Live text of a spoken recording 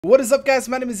What is up, guys?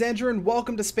 My name is Andrew and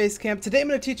welcome to Space Camp. Today I'm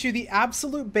going to teach you the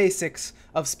absolute basics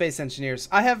of space engineers.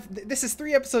 This is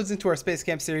 3 episodes into our Space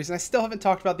Camp series and I still haven't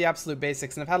talked about the absolute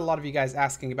basics, and I've had a lot of you guys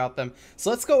asking about them. So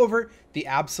let's go over the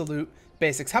absolute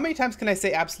basics. How many times can I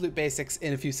say absolute basics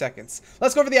in a few seconds?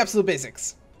 Let's go over the absolute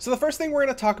basics. So the first thing we're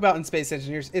going to talk about in Space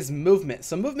Engineers is movement.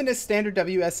 So movement is standard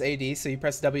WSAD, so you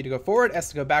press W to go forward, S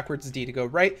to go backwards, D to go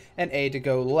right, and A to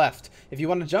go left. If you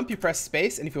want to jump, you press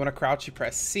space, and if you want to crouch, you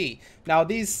press C. Now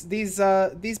these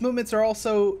movements are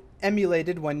also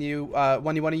emulated when you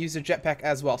want to use your jetpack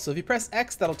as well. So if you press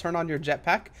X, that'll turn on your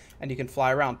jetpack and you can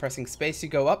fly around. Pressing space, you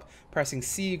go up. Pressing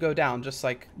C, you go down, just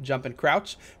like jump and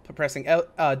crouch. Pressing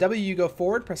W, you go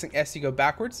forward. Pressing S, you go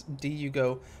backwards. D, you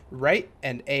go right,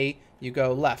 and A, you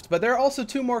go left. But there are also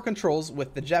 2 more controls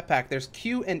with the jetpack. There's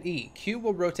Q and E. Q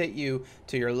will rotate you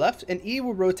to your left, and E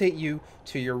will rotate you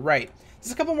to your right.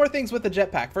 There's a couple more things with the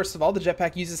jetpack. First of all, the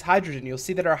jetpack uses hydrogen. You'll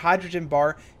see that our hydrogen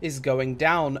bar is going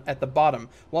down at the bottom.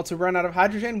 Once we run out of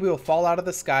hydrogen, we will fall out of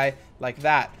the sky like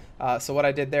that. So what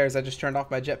I did there is I just turned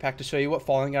off my jetpack to show you what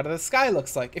falling out of the sky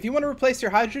looks like. If you want to replace your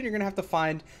hydrogen, you're gonna have to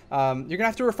find, you're gonna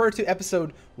have to refer to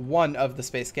episode 1 of the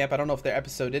Space Camp. I don't know if they're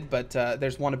episoded, but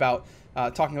there's one about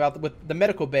talking about with the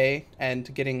medical bay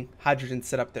and getting hydrogen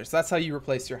set up there. So that's how you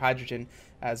replace your hydrogen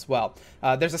as well.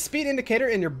 There's a speed indicator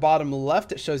in your bottom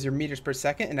left. It shows your meters per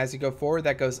second, and as you go forward,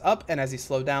 that goes up, and as you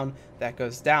slow down, that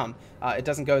goes down. It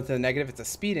doesn't go to the negative. It's a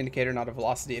speed indicator, not a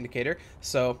velocity indicator.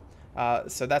 So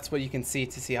that's what you can see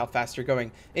to see how fast you're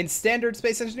going. In standard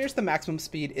Space Engineers, the maximum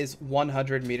speed is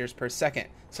 100 meters per second.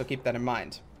 So keep that in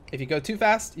mind. If you go too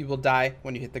fast, you will die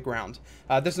when you hit the ground.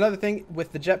 There's another thing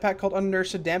with the jetpack called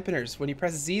inertia dampeners. When you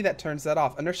press Z, that turns that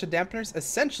off. Inertia dampeners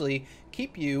essentially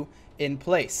keep you in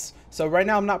place. So right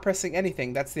now I'm not pressing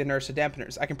anything. That's the inertia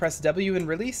dampeners. I can press W and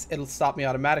release. It'll stop me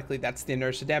automatically. That's the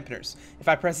inertia dampeners. If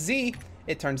I press Z,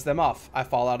 it turns them off. I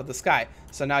fall out of the sky.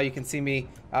 So now you can see me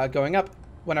going up.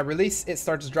 When I release, it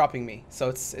starts dropping me. So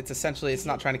it's essentially, it's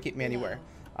not trying to keep me anywhere.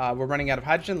 We're running out of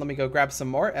hydrogen. Let me go grab some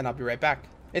more and I'll be right back.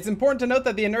 It's important to note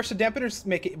that the inertia dampeners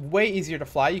make it way easier to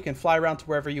fly. You can fly around to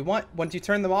wherever you want. Once you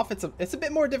turn them off, it's a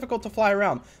bit more difficult to fly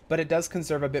around, but it does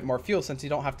conserve a bit more fuel since you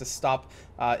don't have to stop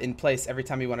in place every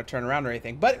time you want to turn around or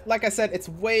anything. But like I said, it's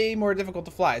way more difficult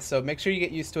to fly, so make sure you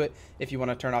get used to it if you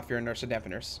want to turn off your inertia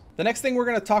dampeners. The next thing we're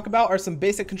going to talk about are some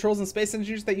basic controls in Space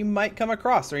Engineers that you might come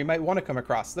across or you might want to come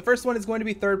across. The first one is going to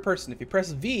be third person. If you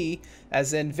press V,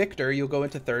 as in Victor, you'll go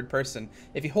into third person.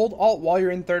 If you hold Alt while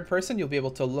you're in third person, you'll be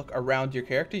able to look around your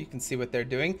character. You can see what they're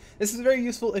doing. This is very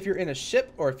useful if you're in a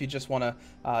ship or if you just want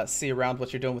to see around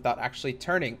what you're doing without actually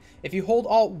turning. If you hold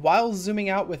Alt while zooming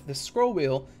out with the scroll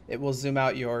wheel, it will zoom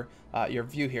out your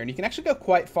view here, and you can actually go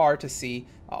quite far to see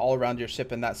all around your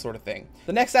ship and that sort of thing.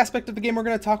 The next aspect of the game we're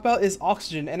going to talk about is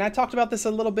oxygen, and I talked about this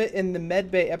a little bit in the med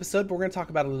bay episode, but we're going to talk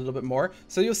about it a little bit more.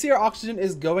 So you'll see our oxygen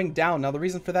is going down. Now the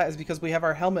reason for that is because we have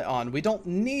our helmet on. We don't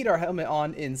need our helmet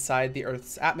on inside the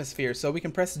Earth's atmosphere, so we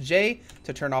can press J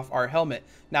to turn off our helmet.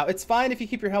 Now it's fine if you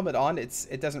keep your helmet on.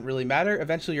 It doesn't really matter.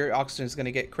 Eventually your oxygen is going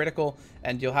to get critical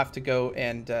and you'll have to go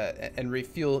and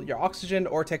refuel your oxygen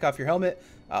or take off your helmet.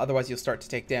 Otherwise you'll start to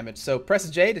take damage. So press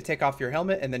J to take off your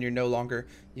helmet and then you're no longer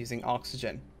using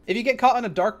oxygen. If you get caught in a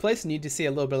dark place and need to see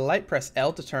a little bit of light, press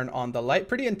L to turn on the light.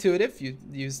 Pretty intuitive. You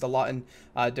used a lot in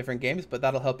different games, but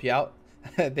that'll help you out.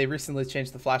 They recently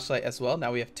changed the flashlight as well.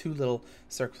 Now we have 2 little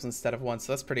circles instead of 1,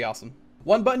 so that's pretty awesome.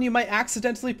 One button you might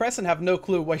accidentally press and have no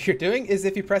clue what you're doing is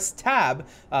if you press tab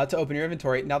to open your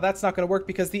inventory. Now that's not going to work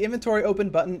because the inventory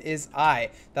open button is I.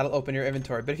 That'll open your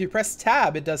inventory. But if you press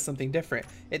tab, it does something different.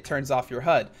 It turns off your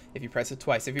HUD if you press it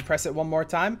twice. If you press it one more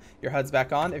time, your HUD's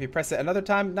back on. If you press it another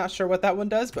time, not sure what that one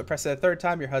does, but press it a third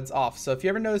time, your HUD's off. So if you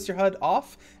ever notice your HUD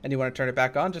off and you want to turn it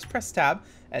back on, just press tab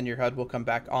and your HUD will come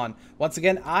back on. Once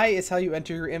again, I is how you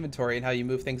enter your inventory and how you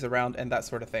move things around and that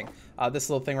sort of thing. This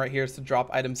little thing right here is to drop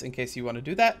items in case you want to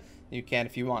do that. You can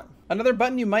if you want. Another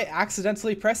button you might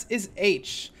accidentally press is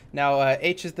H. Now,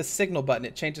 H is the signal button.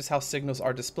 It changes how signals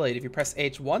are displayed. If you press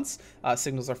H once,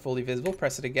 signals are fully visible.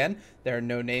 Press it again. There are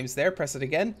no names there. Press it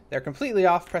again. They're completely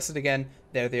off. Press it again.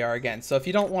 There they are again. So if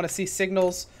you don't want to see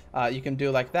signals, you can do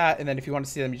it like that. And then if you want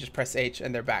to see them, you just press H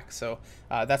and they're back. So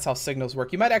that's how signals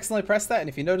work. You might accidentally press that. And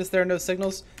if you notice there are no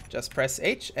signals, just press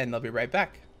H and they'll be right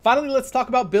back. Finally, let's talk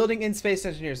about building in Space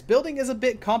Engineers. Building is a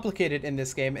bit complicated in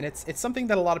this game, and it's something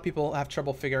that a lot of people have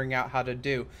trouble figuring out how to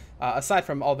do, aside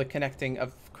from all the connecting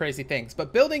of crazy things.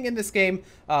 But building in this game,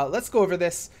 let's go over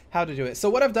this, how to do it. So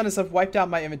what I've done is I've wiped out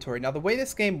my inventory. Now the way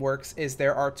this game works is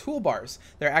there are toolbars.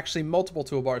 There are actually multiple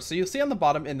toolbars. So you'll see on the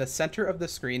bottom in the center of the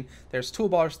screen, there's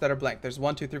toolbars that are blank. There's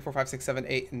 1, 2, 3, 4, 5, 6, 7,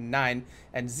 8, and 9,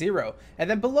 and 0. And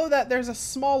then below that, there's a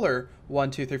smaller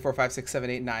 1, 2, 3, 4, 5, 6, 7,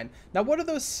 8, 9. Now, what are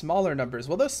those smaller numbers?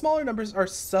 Well, those smaller numbers are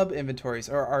sub-inventories,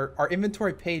 or are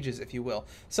inventory pages, if you will.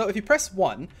 So if you press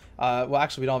 1, well,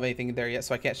 actually, we don't have anything there yet,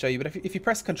 so I can't show you. But if you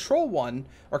press Control 1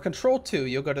 or Control 2,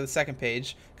 you'll go to the second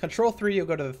page. Control 3, you'll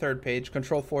go to the third page.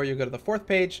 Control 4, you'll go to the fourth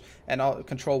page. And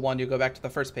Control 1, you'll go back to the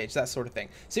first page, that sort of thing.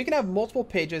 So you can have multiple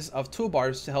pages of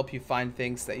toolbars to help you find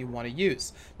things that you want to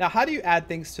use. Now, how do you add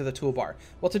things to the toolbar?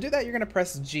 Well, to do that, you're going to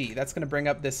press G. That's going to bring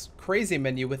up this crazy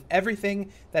menu with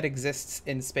everything that exists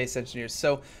in Space Engineers.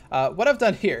 So what I've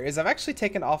done here is I've actually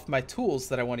taken off my tools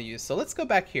that I want to use. So let's go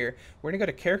back here. We're going to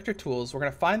go to Character Tools. We're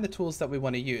going to find the tools that we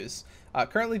want to use.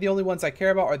 Currently, the only ones I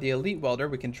care about are the Elite Welder.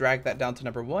 We can drag that down to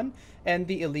number 1, and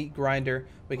the Elite Grinder.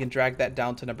 We can drag that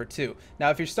down to number 2. Now,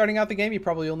 if you're starting out the game, you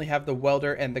probably only have the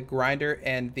welder and the grinder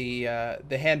and the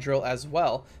hand drill as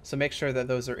well. So make sure that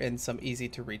those are in some easy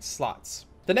to reach slots.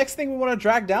 The next thing we want to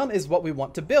drag down is what we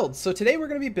want to build. So today we're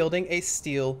going to be building a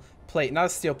steel plate, not a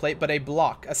steel plate, but a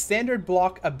block, a standard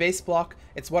block, a base block.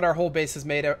 It's what our whole base is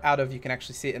made out of. You can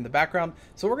actually see it in the background.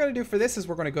 So what we're going to do for this is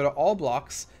we're going to go to all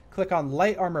blocks, click on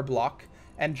light armor block,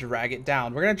 and drag it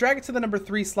down. We're going to drag it to the number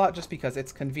 3 slot just because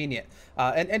it's convenient.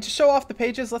 And to show off the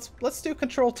pages, let's do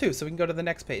Control 2 so we can go to the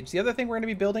next page. The other thing we're going to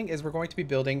be building is we're going to be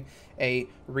building a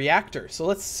reactor. So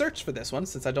let's search for this one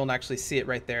since I don't actually see it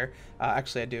right there.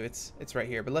 Actually, I do. It's right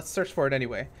here, but let's search for it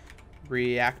anyway.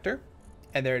 Reactor.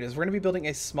 And there it is. We're going to be building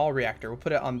a small reactor. We'll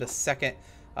put it on the second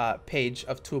page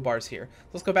of toolbars here.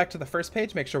 Let's go back to the first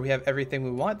page, make sure we have everything we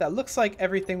want. That looks like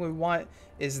everything we want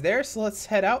is there, so let's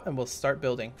head out and we'll start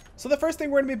building. So the first thing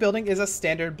we're going to be building is a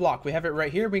standard block. We have it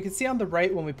right here. We can see on the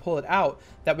right when we pull it out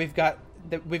that we've got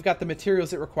the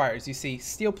materials it requires. You see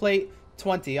steel plate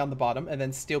 20 on the bottom and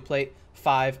then steel plate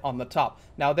 5 on the top.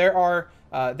 Now there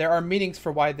are meanings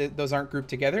for why those aren't grouped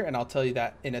together, and I'll tell you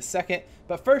that in a second.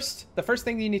 But first, the first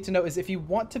thing you need to know is if you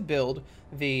want to build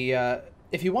the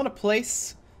if you want to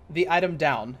place the item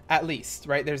down, at least,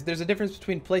 right? There's a difference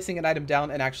between placing an item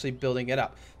down and actually building it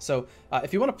up. So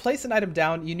if you want to place an item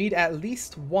down, you need at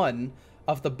least 1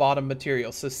 of the bottom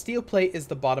material. So steel plate is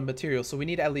the bottom material, so we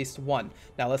need at least 1.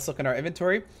 Now let's look in our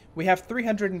inventory. We have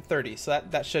 330, so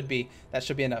that should be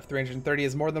enough. 330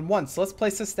 is more than 1. So let's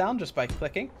place this down just by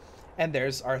clicking, and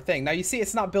there's our thing. Now you see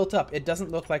it's not built up. It doesn't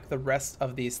look like the rest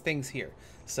of these things here.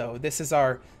 So this is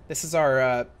our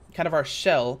kind of our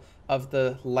shell of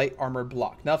the light armor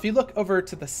block. Now if you look over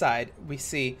to the side, we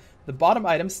see the bottom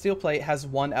item, steel plate, has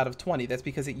 1 out of 20. That's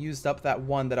because it used up that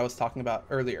 1 that I was talking about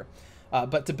earlier.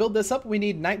 But to build this up, we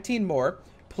need 19 more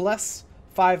plus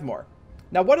 5 more.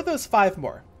 Now what are those 5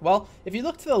 more? Well, if you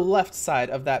look to the left side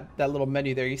of that little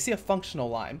menu there, you see a functional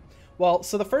line. Well,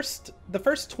 so the first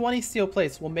 20 steel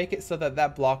plates will make it so that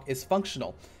that block is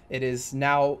functional. It is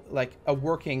now like a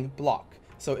working block.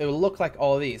 So it will look like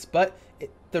all of these, but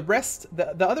the rest,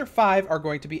 the other 5 are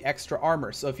going to be extra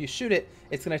armor. So if you shoot it,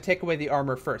 it's going to take away the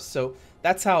armor first. So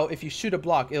that's how, if you shoot a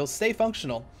block, it'll stay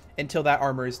functional until that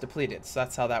armor is depleted. So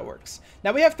that's how that works.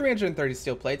 Now we have 330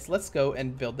 steel plates. Let's go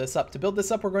and build this up. To build this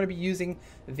up, we're going to be using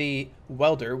the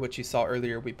welder, which you saw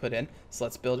earlier we put in. So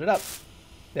let's build it up.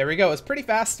 There we go. It's pretty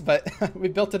fast, but we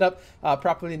built it up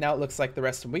properly. Now it looks like the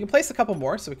rest of them. We can place a couple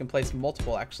more, so we can place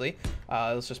multiple actually.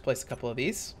 Let's just place a couple of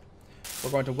these.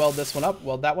 We're going to weld this one up,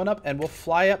 weld that one up, and we'll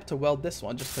fly up to weld this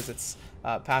one just because it's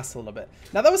past a little bit.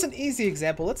 Now that was an easy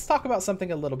example. Let's talk about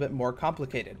something a little bit more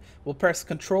complicated. We'll press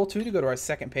Control 2 to go to our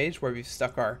second page where we've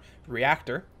stuck our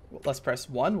reactor. Let's press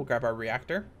 1. We'll grab our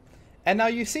reactor. And now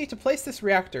you see, to place this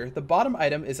reactor, the bottom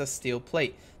item is a steel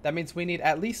plate. That means we need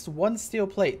at least 1 steel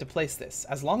plate to place this.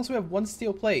 As long as we have 1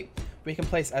 steel plate, we can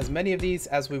place as many of these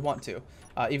as we want to,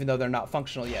 even though they're not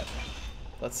functional yet.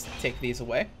 Let's take these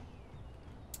away.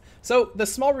 So the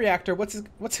small reactor, it's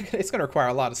going to require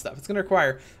a lot of stuff. It's going to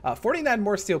require 49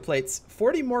 more steel plates,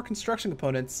 40 more construction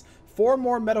components, 4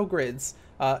 more metal grids,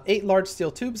 8 large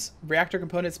steel tubes, reactor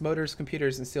components, motors,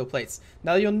 computers, and steel plates.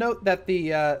 Now you'll note that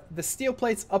the steel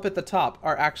plates up at the top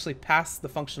are actually past the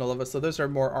functional level, so those are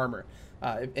more armor.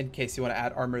 In case you want to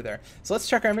add armor there. So let's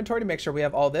check our inventory to make sure we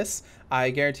have all this. I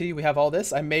guarantee you we have all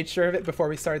this. I made sure of it before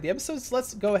we started the episode, so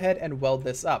let's go ahead and weld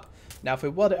this up. Now if we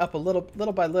weld it up a little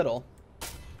by little,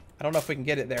 I don't know if we can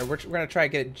get it there. We're going to try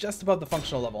to get it just above the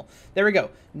functional level. There we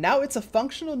go. Now it's a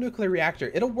functional nuclear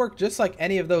reactor. It'll work just like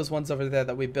any of those ones over there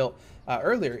that we built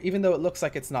earlier, even though it looks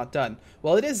like it's not done.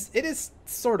 Well, it is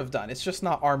sort of done. It's just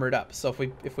not armored up. So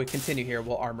if we continue here,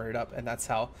 we'll armor it up, and that's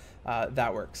how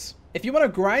that works. If you want to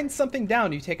grind something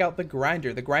down, you take out the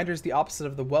grinder. The grinder is the opposite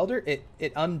of the welder.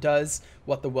 It undoes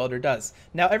what the welder does.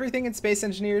 Now, everything in Space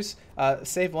Engineers,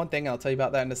 save one thing, I'll tell you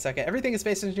about that in a second. Everything in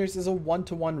Space Engineers is a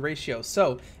 1-to-1 ratio.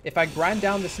 So if I grind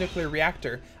down this nuclear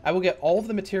reactor, I will get all of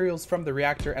the materials from the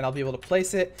reactor, and I'll be able to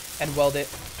place it and weld it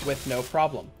with no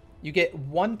problem. You get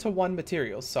 1-to-1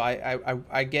 materials, so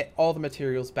I get all the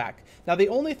materials back. Now, the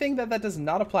only thing that does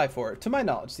not apply for, to my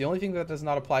knowledge, the only thing that does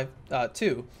not apply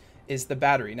to is the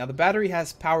battery. Now, the battery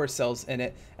has power cells in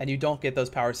it, and you don't get those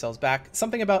power cells back.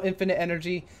 Something about infinite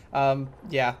energy,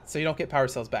 yeah, so you don't get power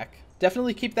cells back.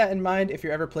 Definitely keep that in mind if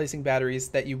you're ever placing batteries,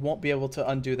 that you won't be able to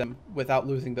undo them without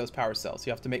losing those power cells.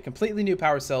 You have to make completely new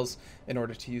power cells in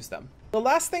order to use them. The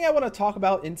last thing I want to talk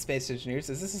about in Space Engineers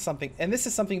is this is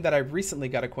something that I recently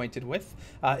got acquainted with,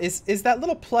 is that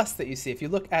little plus that you see. If you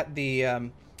look at the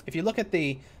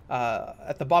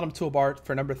bottom toolbar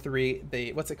for number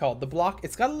 3, what's it called? The block.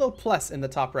 It's got a little plus in the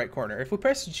top right corner. If we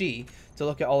press G to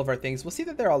look at all of our things, we'll see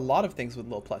that there are a lot of things with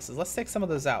little pluses. Let's take some of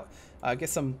those out. Get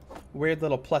some weird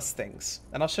little plus things,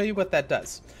 and I'll show you what that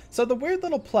does. So the weird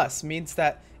little plus means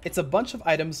that it's a bunch of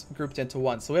items grouped into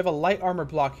one. So we have a light armor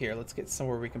block here. Let's get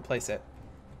somewhere we can place it.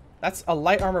 That's a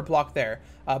light armor block there.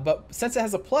 But since it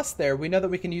has a plus there, we know that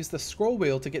we can use the scroll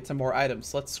wheel to get to more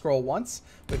items. Let's scroll once.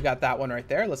 We've got that one right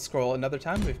there. Let's scroll another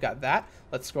time. We've got that.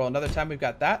 Let's scroll another time. We've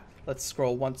got that. Let's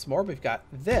scroll once more. We've got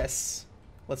this.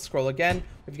 Let's scroll again.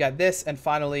 We've got this. And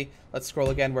finally, let's scroll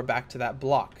again. We're back to that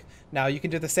block. Now, you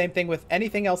can do the same thing with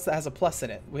anything else that has a plus in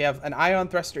it. We have an ion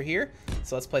thruster here,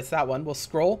 so let's place that one. We'll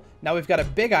scroll. Now we've got a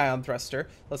big ion thruster.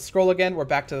 Let's scroll again. We're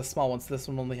back to the small one, so this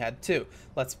one only had 2.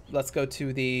 Let's go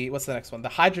to the, what's the next one? The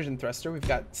hydrogen thruster. We've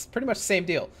got pretty much the same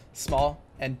deal. Small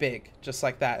and big, just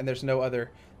like that, and there's no other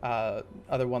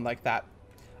one like that.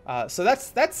 So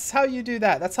that's how you do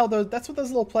that. That's what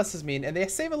those little pluses mean, and they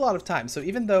save a lot of time. So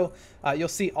even though you'll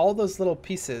see all those little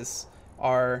pieces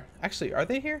are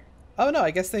they here? Oh no,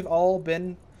 I guess they've all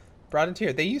been brought into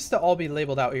here. They used to all be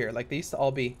labeled out here. Like, they used to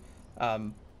all be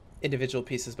individual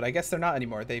pieces, but I guess they're not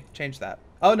anymore. They've changed that.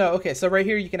 Oh no, okay, so right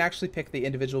here you can actually pick the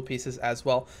individual pieces as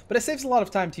well, but it saves a lot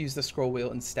of time to use the scroll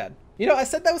wheel instead. You know, I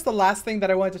said that was the last thing that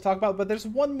I wanted to talk about, but there's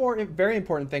one more very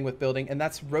important thing with building, and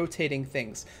that's rotating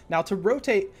things. Now, to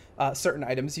rotate certain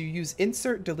items, you use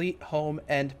insert, delete, home,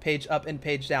 and page up and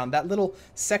page down. That little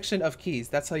section of keys,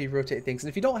 that's how you rotate things. And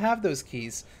if you don't have those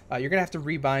keys, you're gonna have to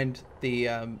rebind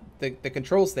the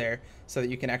controls there so that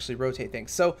you can actually rotate things.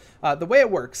 So the way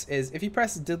it works is if you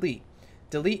press delete,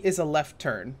 delete is a left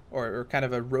turn, or kind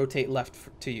of a rotate left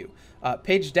to you.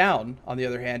 Page down, on the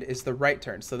other hand, is the right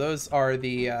turn. So those are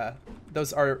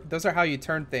those are how you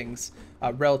turn things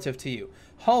relative to you.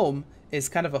 Home is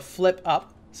kind of a flip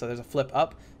up, so there's a flip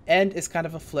up. End is kind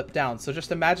of a flip down. So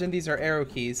just imagine these are arrow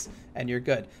keys, and you're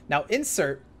good. Now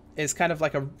insert is kind of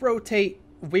like a rotate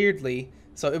weirdly,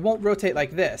 so it won't rotate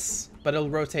like this, but it'll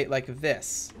rotate like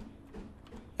this.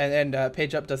 And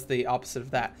page up does the opposite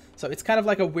of that. So it's kind of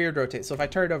like a weird rotate. So if I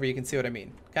turn it over, you can see what I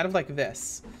mean. Kind of like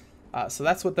this. So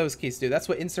that's what those keys do. That's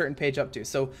what insert and page up do.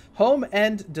 So home,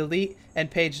 end, delete,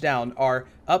 and page down are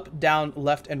up, down,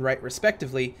 left, and right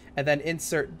respectively. And then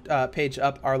insert, page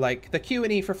up are like the Q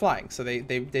and E for flying. So they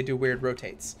do weird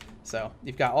rotates. So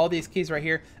you've got all these keys right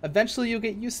here. Eventually you'll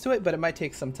get used to it, but it might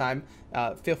take some time.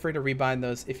 Feel free to rebind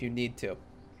those if you need to.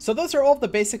 So those are all the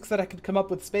basics that I could come up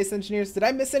with Space Engineers. Did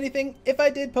I miss anything? If I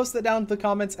did, post it down in the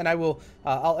comments, and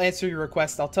I'll answer your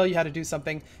request. I'll tell you how to do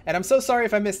something. And I'm so sorry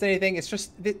if I missed anything. It's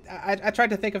just I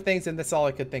tried to think of things, and that's all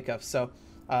I could think of. So,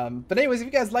 but anyways, if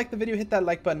you guys liked the video, hit that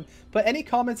like button. Put any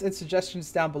comments and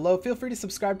suggestions down below. Feel free to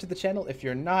subscribe to the channel if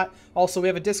you're not. Also, we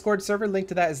have a Discord server. Link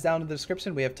to that is down in the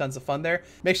description. We have tons of fun there.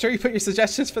 Make sure you put your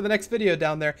suggestions for the next video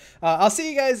down there. I'll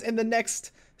see you guys in the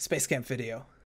next Space Camp video.